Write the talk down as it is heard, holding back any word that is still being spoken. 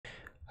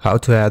How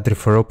to add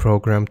referral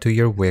program to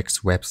your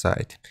Wix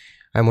website.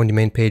 I'm on the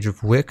main page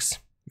of Wix,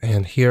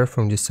 and here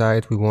from this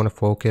side we want to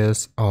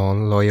focus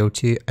on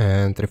loyalty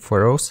and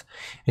referrals.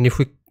 And if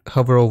we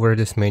hover over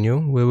this menu,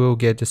 we will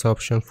get this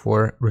option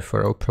for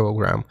referral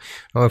program.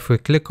 Now if we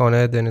click on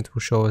it, then it will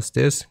show us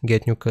this: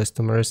 get new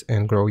customers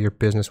and grow your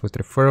business with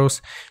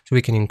referrals. So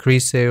we can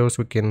increase sales,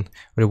 we can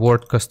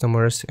reward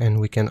customers,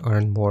 and we can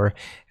earn more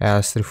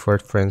as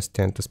referred friends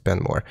tend to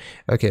spend more.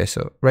 Okay,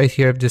 so right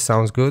here, if this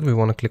sounds good, we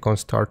want to click on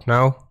start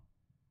now,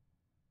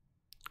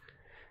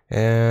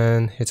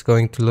 and it's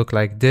going to look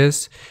like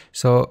this.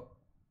 So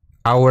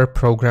our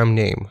program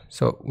name,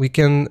 so we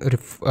can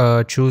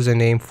choose a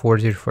name for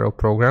the referral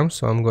program.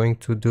 So I'm going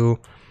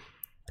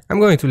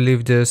to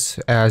leave this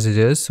as it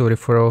is. So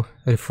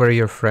refer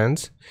your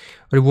friends.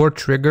 Reward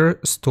trigger,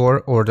 store,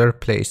 order,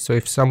 place. So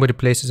if somebody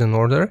places an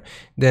order,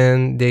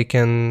 then they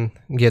can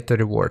get the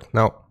reward.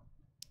 Now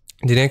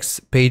the next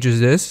page is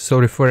this.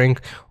 So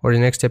the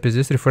next step is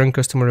this: referring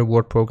customer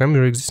reward program.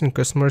 Your existing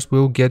customers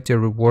will get their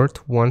reward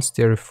once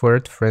they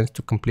referred friends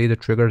to complete a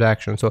triggered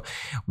action. So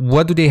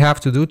what do they have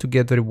to do to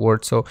get the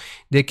reward? So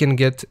they can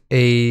get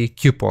a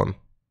coupon.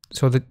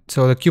 So the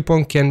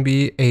coupon can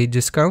be a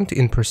discount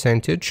in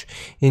percentage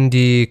in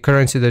the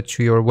currency that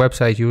your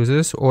website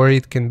uses, or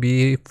it can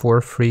be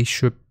for free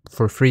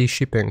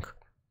shipping.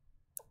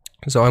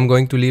 So I'm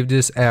going to leave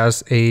this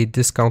as a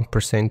discount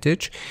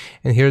percentage,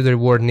 and here the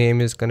reward name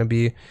is going to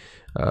be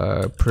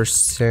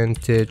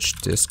percentage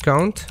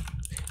discount.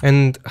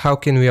 And how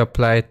can we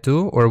apply it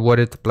to, or what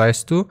it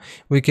applies to?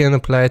 We can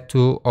apply it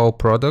to all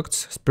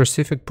products,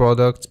 specific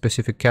product,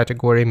 specific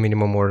category,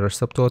 minimum order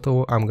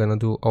subtotal. I'm going to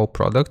do all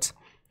products.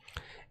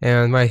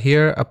 And right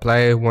here,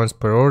 apply once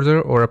per order,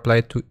 or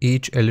apply to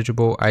each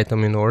eligible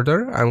item in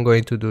order. I'm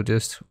going to do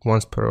this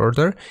once per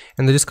order.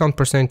 And the discount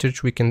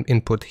percentage we can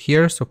input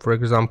here. So for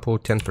example,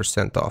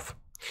 10% off.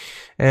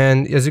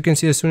 And as you can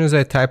see, as soon as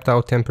I typed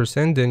out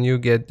 10%, then you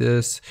get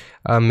this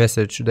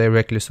message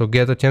directly. So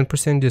get a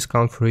 10%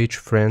 discount for each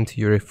friend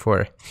you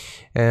refer.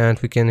 And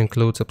we can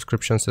include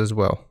subscriptions as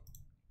well.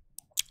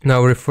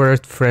 Now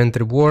referred friend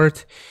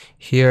reward.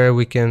 Here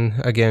we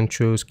can again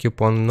choose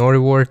coupon no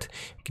reward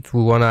if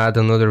we want to add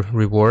another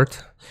reward.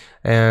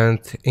 And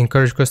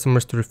encourage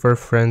customers to refer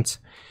friends.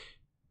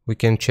 We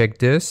can check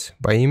this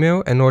by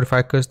email and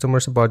notify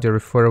customers about their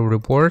referral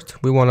reward.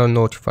 We want to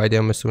notify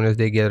them as soon as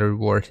they get a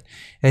reward.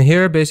 And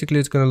here basically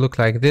it's going to look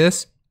like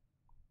this.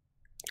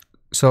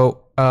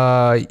 So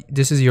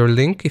this is your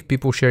link. If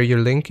people share your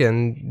link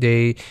and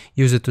they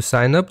use it to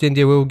sign up, then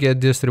they will get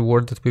this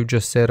reward that we've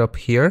just set up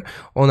here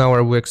on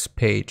our Wix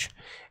page.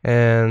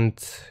 And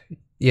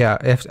yeah,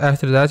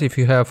 after that, if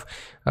you have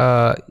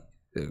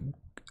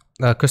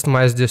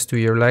customized this to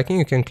your liking,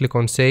 you can click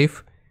on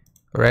save,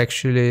 or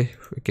actually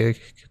we can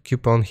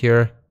coupon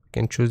here.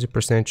 Can choose the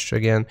percentage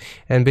again,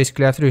 and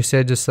basically after you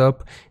set this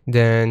up,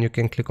 then you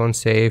can click on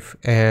save,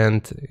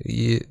 and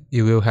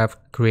you will have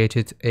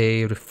created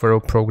a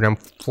referral program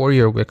for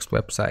your Wix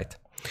website.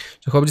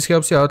 So hope this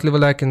helps you out. Leave a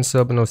like and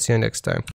sub, and I'll see you next time.